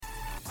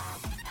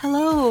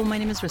Hello, my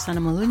name is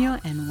Rosanna Molinho,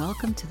 and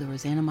welcome to the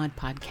Rosanna Mod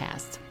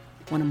Podcast.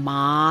 Want to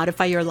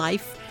modify your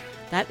life?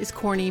 That is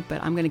corny,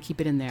 but I'm going to keep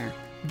it in there.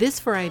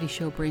 This variety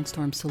show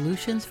brainstorms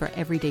solutions for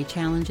everyday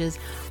challenges,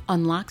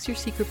 unlocks your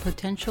secret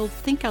potential,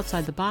 think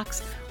outside the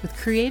box with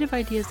creative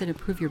ideas that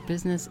improve your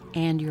business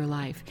and your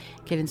life.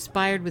 Get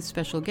inspired with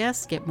special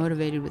guests, get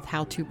motivated with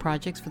how-to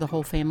projects for the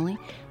whole family,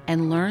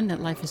 and learn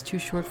that life is too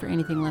short for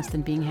anything less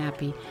than being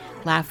happy.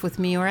 Laugh with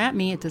me or at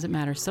me, it doesn't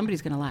matter.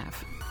 Somebody's going to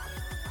laugh.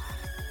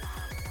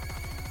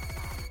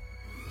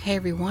 Hey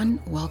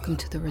everyone, welcome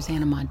to the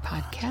Rosanna Mod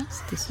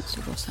Podcast. This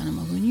is Rosanna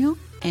Molinho,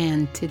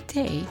 and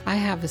today I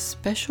have a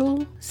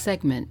special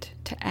segment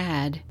to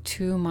add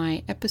to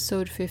my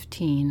episode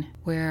 15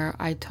 where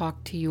I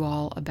talk to you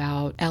all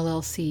about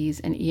LLCs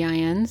and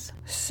EINs.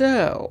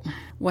 So,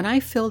 when I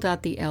filled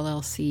out the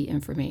LLC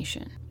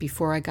information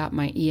before I got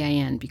my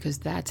EIN, because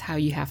that's how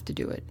you have to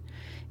do it,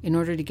 in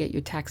order to get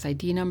your tax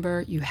ID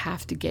number, you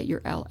have to get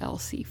your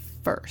LLC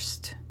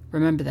first.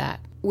 Remember that.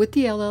 With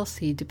the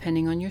LLC,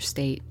 depending on your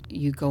state,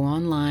 you go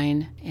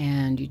online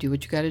and you do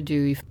what you got to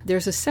do.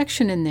 There's a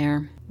section in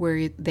there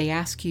where they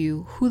ask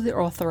you who the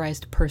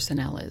authorized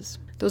personnel is.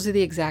 Those are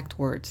the exact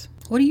words.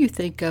 What do you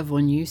think of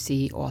when you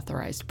see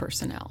authorized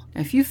personnel?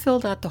 And if you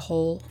filled out the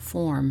whole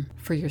form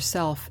for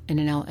yourself in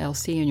an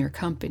LLC in your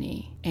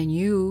company, and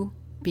you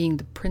being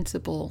the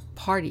principal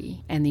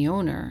party and the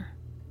owner,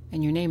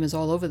 and your name is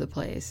all over the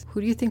place,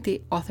 who do you think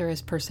the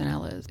authorized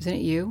personnel is? Isn't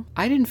it you?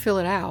 I didn't fill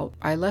it out.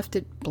 I left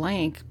it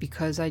blank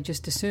because I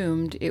just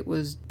assumed it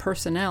was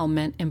personnel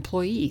meant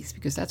employees,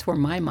 because that's where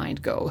my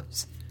mind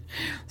goes.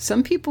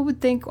 Some people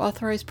would think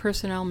authorized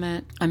personnel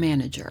meant a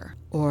manager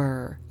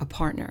or a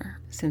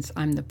partner. Since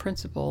I'm the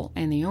principal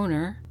and the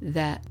owner,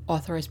 that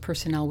authorized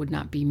personnel would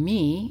not be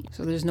me,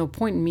 so there's no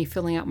point in me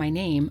filling out my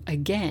name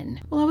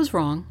again. Well, I was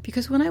wrong,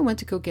 because when I went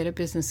to go get a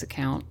business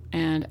account,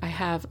 and I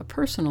have a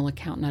personal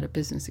account, not a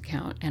business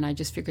account, and I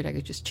just figured I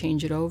could just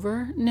change it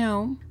over.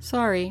 No,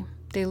 sorry.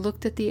 They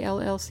looked at the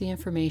LLC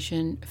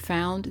information,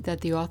 found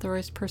that the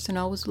authorized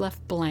personnel was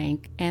left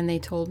blank, and they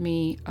told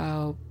me,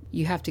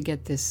 you have to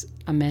get this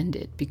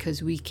amended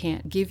because we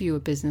can't give you a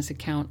business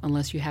account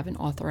unless you have an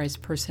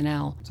authorized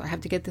personnel. So I have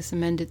to get this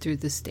amended through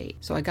the state.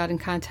 So I got in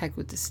contact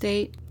with the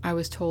state. I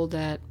was told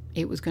that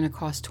it was going to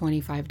cost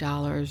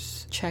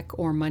 $25, check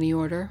or money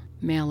order,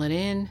 mail it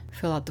in,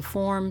 fill out the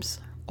forms,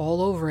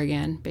 all over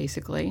again,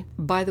 basically.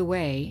 By the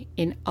way,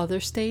 in other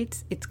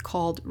states, it's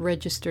called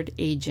registered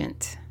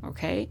agent,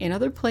 okay? In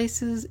other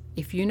places,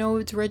 if you know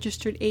it's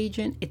registered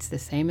agent, it's the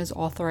same as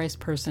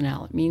authorized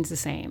personnel. It means the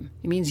same.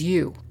 It means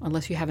you,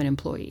 unless you have an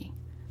employee.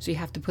 So you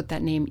have to put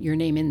that name, your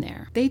name in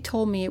there. They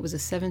told me it was a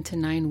 7 to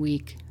 9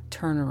 week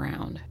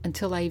turnaround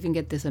until I even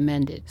get this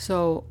amended.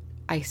 So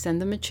I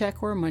send them a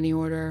check or a money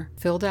order,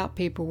 filled out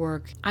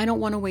paperwork. I don't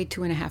want to wait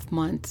 2.5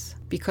 months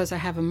because I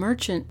have a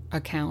merchant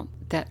account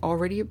that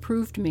already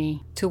approved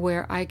me to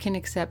where I can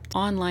accept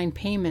online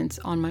payments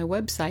on my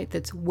website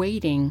that's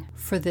waiting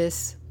for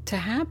this to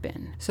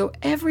happen. So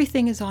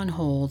everything is on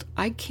hold.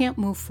 I can't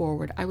move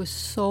forward. I was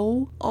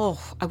so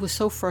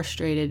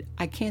frustrated.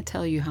 I can't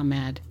tell you how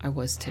mad I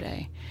was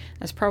today.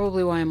 That's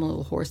probably why I'm a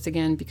little hoarse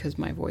again, because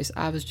my voice,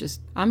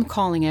 I'm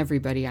calling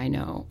everybody I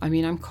know. I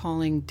mean, I'm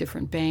calling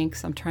different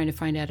banks. I'm trying to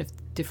find out if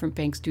different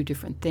banks do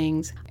different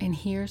things. And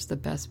here's the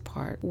best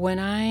part. When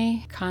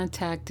I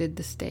contacted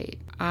the state,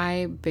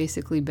 I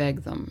basically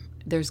begged them,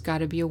 there's got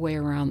to be a way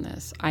around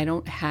this. I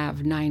don't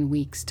have 9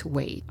 weeks to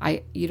wait.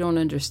 You don't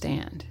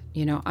understand.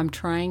 You know, I'm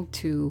trying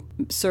to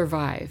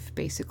survive,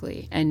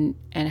 basically, and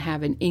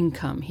have an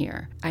income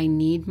here. I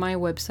need my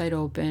website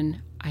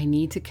open. I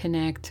need to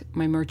connect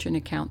my merchant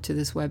account to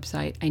this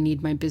website. I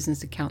need my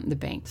business account in the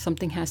bank.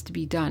 Something has to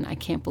be done. I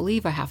can't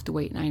believe I have to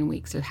wait 9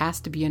 weeks. There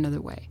has to be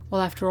another way.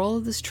 Well, after all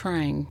of this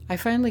trying, I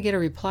finally get a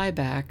reply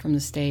back from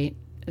the state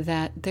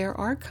that there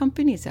are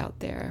companies out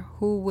there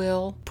who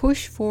will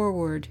push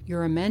forward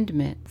your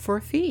amendment for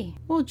a fee.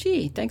 Well,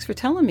 gee, thanks for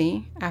telling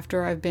me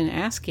after I've been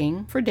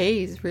asking for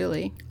days,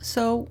 really.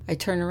 So I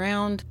turn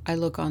around, I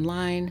look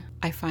online,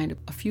 I find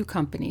a few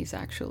companies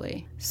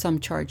actually. Some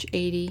charge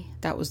 $80,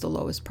 that was the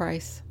lowest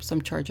price.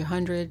 Some charge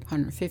 $100,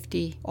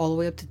 $150, all the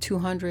way up to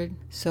 $200.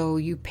 So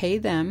you pay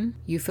them,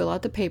 you fill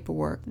out the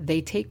paperwork,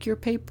 they take your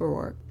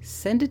paperwork,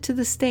 send it to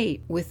the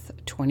state with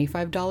a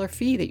 $25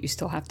 fee that you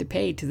still have to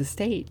pay to the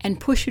state, and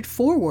push it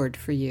forward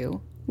for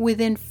you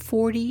within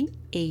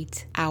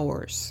 48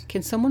 hours.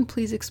 Can someone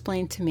please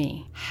explain to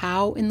me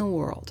how in the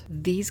world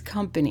these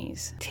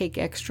companies take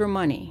extra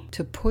money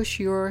to push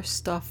your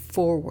stuff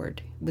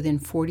forward within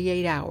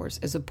 48 hours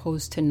as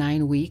opposed to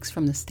 9 weeks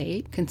from the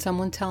state? Can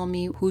someone tell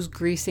me who's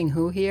greasing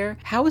who here?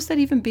 How is that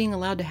even being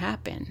allowed to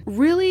happen?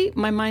 Really,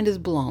 my mind is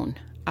blown.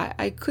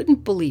 I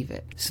couldn't believe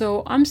it.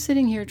 So I'm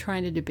sitting here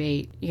trying to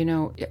debate,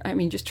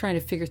 just trying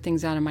to figure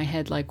things out in my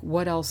head, like,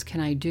 what else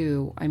can I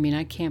do? I mean,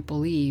 I can't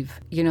believe,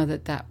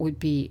 that would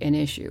be an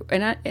issue.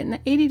 And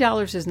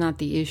 $80 is not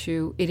the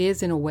issue. It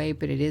is in a way,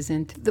 but it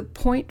isn't. The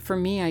point for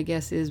me, I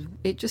guess, is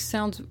it just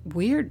sounds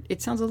weird.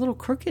 It sounds a little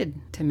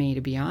crooked to me,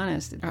 to be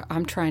honest.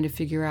 I'm trying to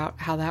figure out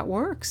how that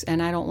works,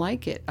 and I don't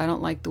like it. I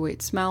don't like the way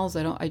it smells.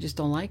 I just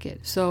don't like it.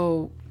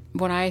 So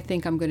what I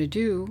think I'm going to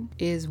do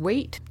is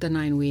wait the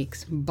 9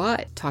 weeks,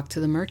 but talk to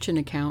the merchant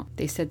account.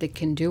 They said they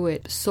can do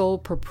it sole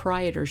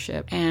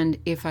proprietorship. And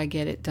if I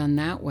get it done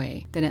that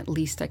way, then at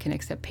least I can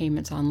accept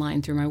payments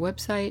online through my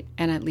website,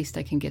 and at least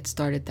I can get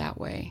started that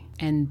way.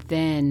 And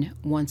then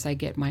once I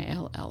get my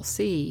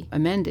LLC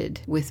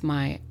amended with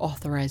my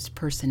authorized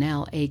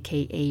personnel,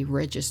 aka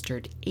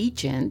registered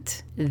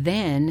agent,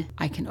 then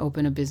I can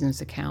open a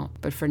business account.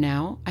 But for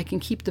now, I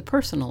can keep the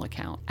personal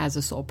account as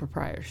a sole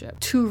proprietorship.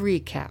 To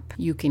recap,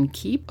 you can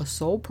keep a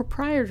sole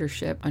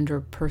proprietorship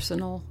under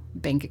personal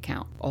bank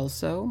account.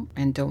 Also,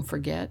 and don't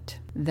forget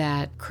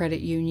that credit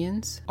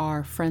unions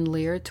are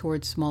friendlier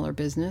towards smaller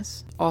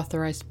business.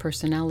 Authorized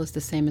personnel is the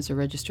same as a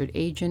registered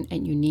agent,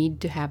 and you need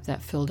to have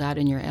that filled out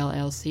in your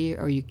LLC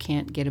or you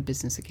can't get a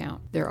business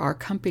account. There are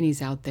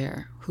companies out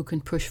there who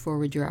can push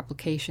forward your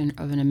application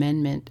of an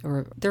amendment,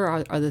 or there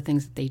are other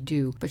things that they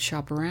do, but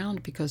shop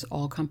around because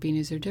all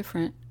companies are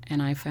different.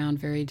 And I found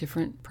very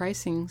different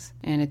pricings.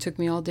 And it took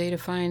me all day to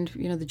find,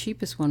 the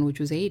cheapest one, which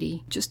was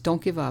 $80. Just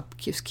don't give up.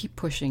 Just keep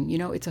pushing.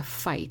 It's a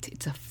fight.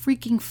 It's a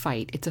freaking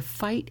fight. It's a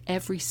fight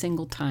every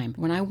single time.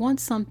 When I want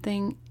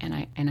something and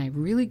I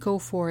really go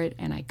for it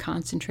and I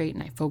concentrate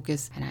and I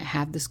focus and I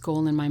have this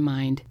goal in my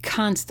mind,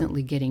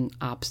 constantly getting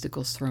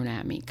obstacles thrown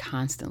at me.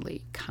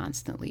 Constantly,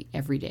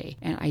 every day.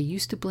 And I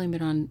used to blame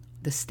it on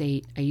the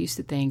state. I used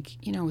to think,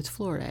 it's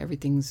Florida.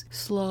 Everything's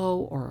slow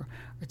or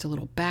it's a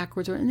little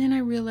backwards. And then I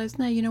realized,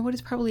 no,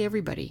 it's probably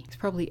everybody. It's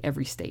probably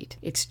every state.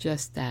 It's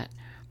just that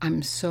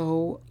I'm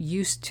so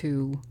used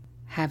to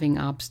having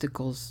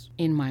obstacles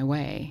in my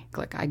way.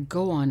 Like I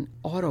go on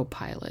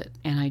autopilot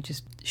and I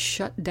just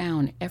shut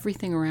down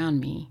everything around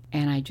me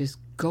and I just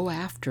go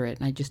after it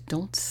and I just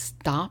don't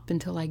stop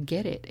until I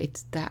get it.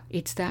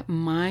 It's that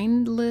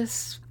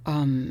mindless,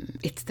 I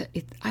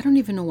don't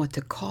even know what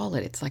to call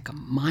it. It's like a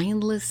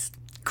mindless,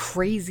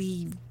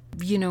 crazy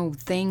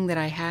thing that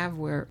I have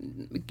where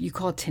you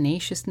call it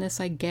tenaciousness,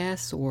 I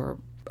guess, or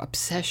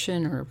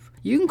obsession, or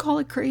you can call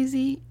it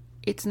crazy.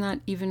 It's not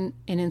even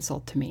an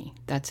insult to me.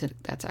 That's it.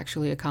 That's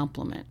actually a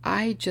compliment.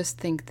 I just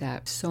think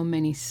that so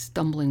many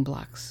stumbling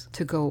blocks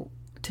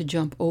to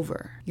jump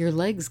over. Your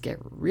legs get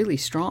really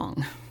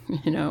strong,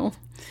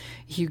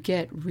 you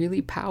get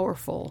really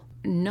powerful.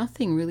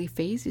 Nothing really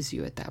phases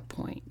you at that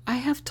point. I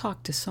have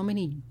talked to so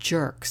many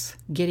jerks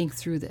getting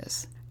through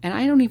this, and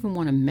I don't even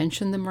want to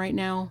mention them right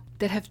now,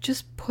 that have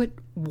just put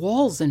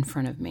walls in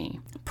front of me,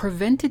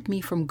 prevented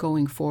me from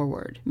going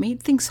forward,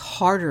 made things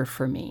harder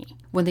for me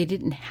when they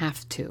didn't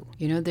have to.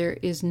 There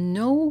is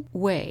no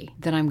way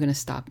that I'm going to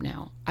stop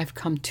now. I've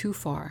come too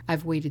far.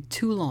 I've waited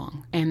too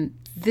long. And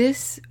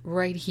this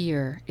right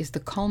here is the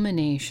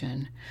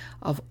culmination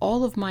of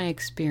all of my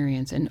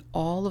experience and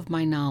all of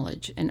my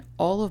knowledge and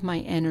all of my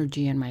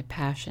energy and my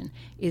passion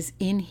is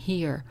in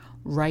here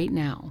right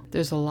now.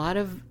 There's a lot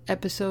of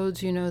episodes,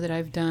 that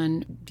I've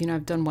done.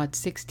 I've done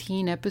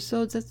 16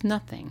 episodes? That's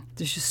nothing.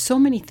 There's just so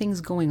many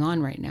things going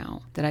on right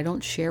now that I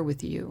don't share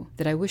with you,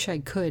 that I wish I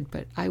could,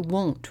 but I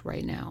won't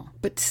right now.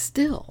 But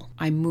still,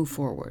 I move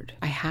forward.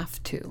 I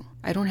have to.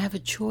 I don't have a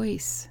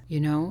choice,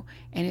 and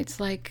it's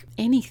like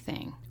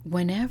anything.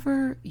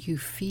 Whenever you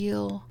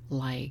feel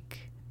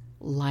like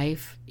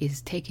life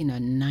is taking a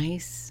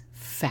nice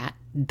fat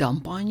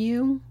dump on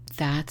you,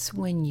 that's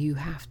when you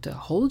have to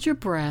hold your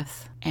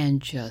breath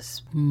and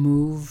just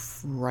move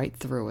right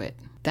through it.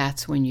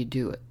 That's when you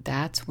do it.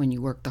 That's when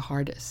you work the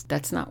hardest.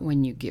 That's not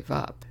when you give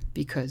up,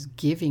 because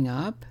giving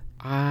up,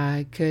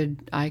 I could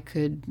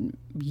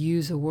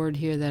use a word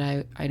here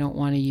that I don't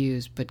want to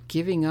use, but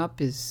giving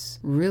up is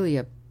really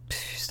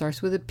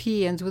starts with a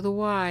P, ends with a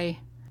Y.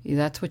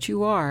 That's what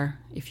you are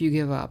if you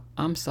give up.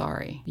 I'm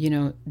sorry.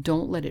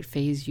 Don't let it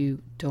faze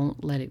you.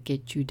 Don't let it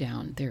get you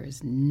down. There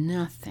is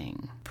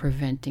nothing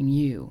preventing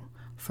you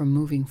from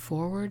moving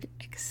forward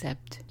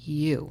except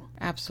you.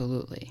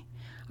 Absolutely.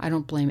 I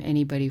don't blame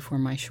anybody for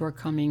my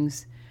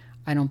shortcomings.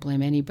 I don't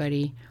blame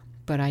anybody,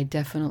 but I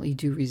definitely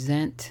do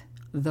resent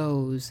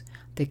those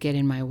that get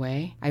in my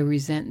way. I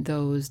resent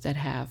those that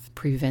have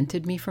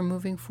prevented me from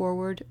moving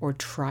forward or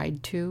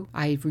tried to.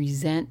 I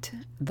resent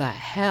the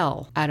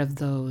hell out of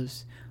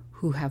those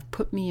who have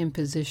put me in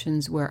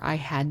positions where I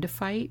had to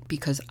fight,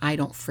 because I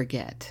don't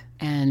forget.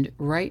 And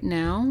right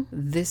now,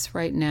 this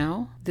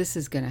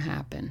is going to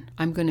happen.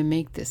 I'm going to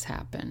make this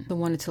happen. I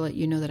wanted to let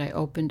you know that I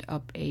opened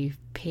up a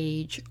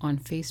page on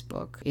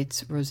Facebook.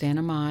 It's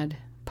Rosanna Mod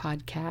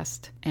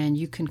Podcast, and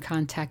you can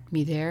contact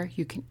me there.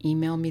 You can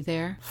email me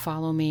there,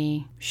 follow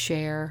me,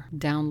 share,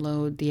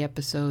 download the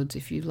episodes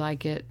if you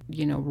like it,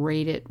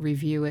 rate it,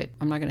 review it.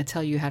 I'm not going to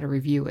tell you how to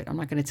review it. I'm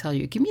not going to tell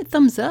you, give me a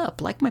thumbs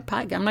up, like my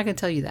podcast. I'm not going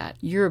to tell you that.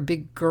 You're a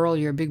big girl,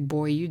 you're a big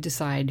boy. You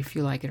decide if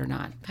you like it or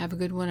not. Have a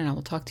good one, and I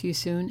will talk to you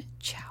soon.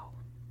 Ciao.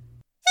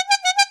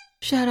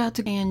 Shout out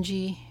to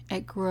Angie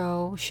at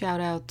Grow. Shout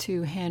out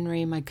to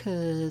Henry, my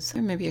cuz.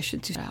 Or maybe I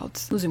should do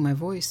outs. Losing my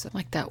voice. I'm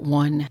like that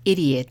one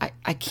idiot.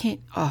 I can't.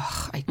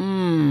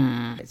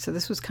 So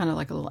this was kind of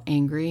like a little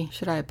angry.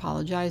 Should I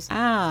apologize?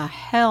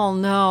 Hell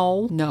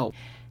no. No.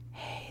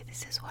 Hey,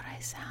 this is what I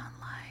sound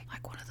like.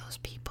 Like one of those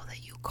people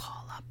that you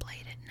call up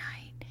late at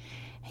night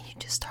and you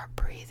just start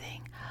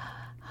breathing.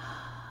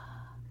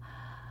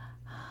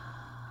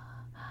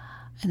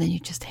 And then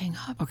you just hang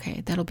up.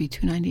 Okay, that'll be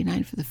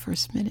 $2.99 for the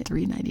first minute,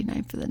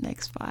 $3.99 for the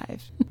next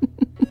 5.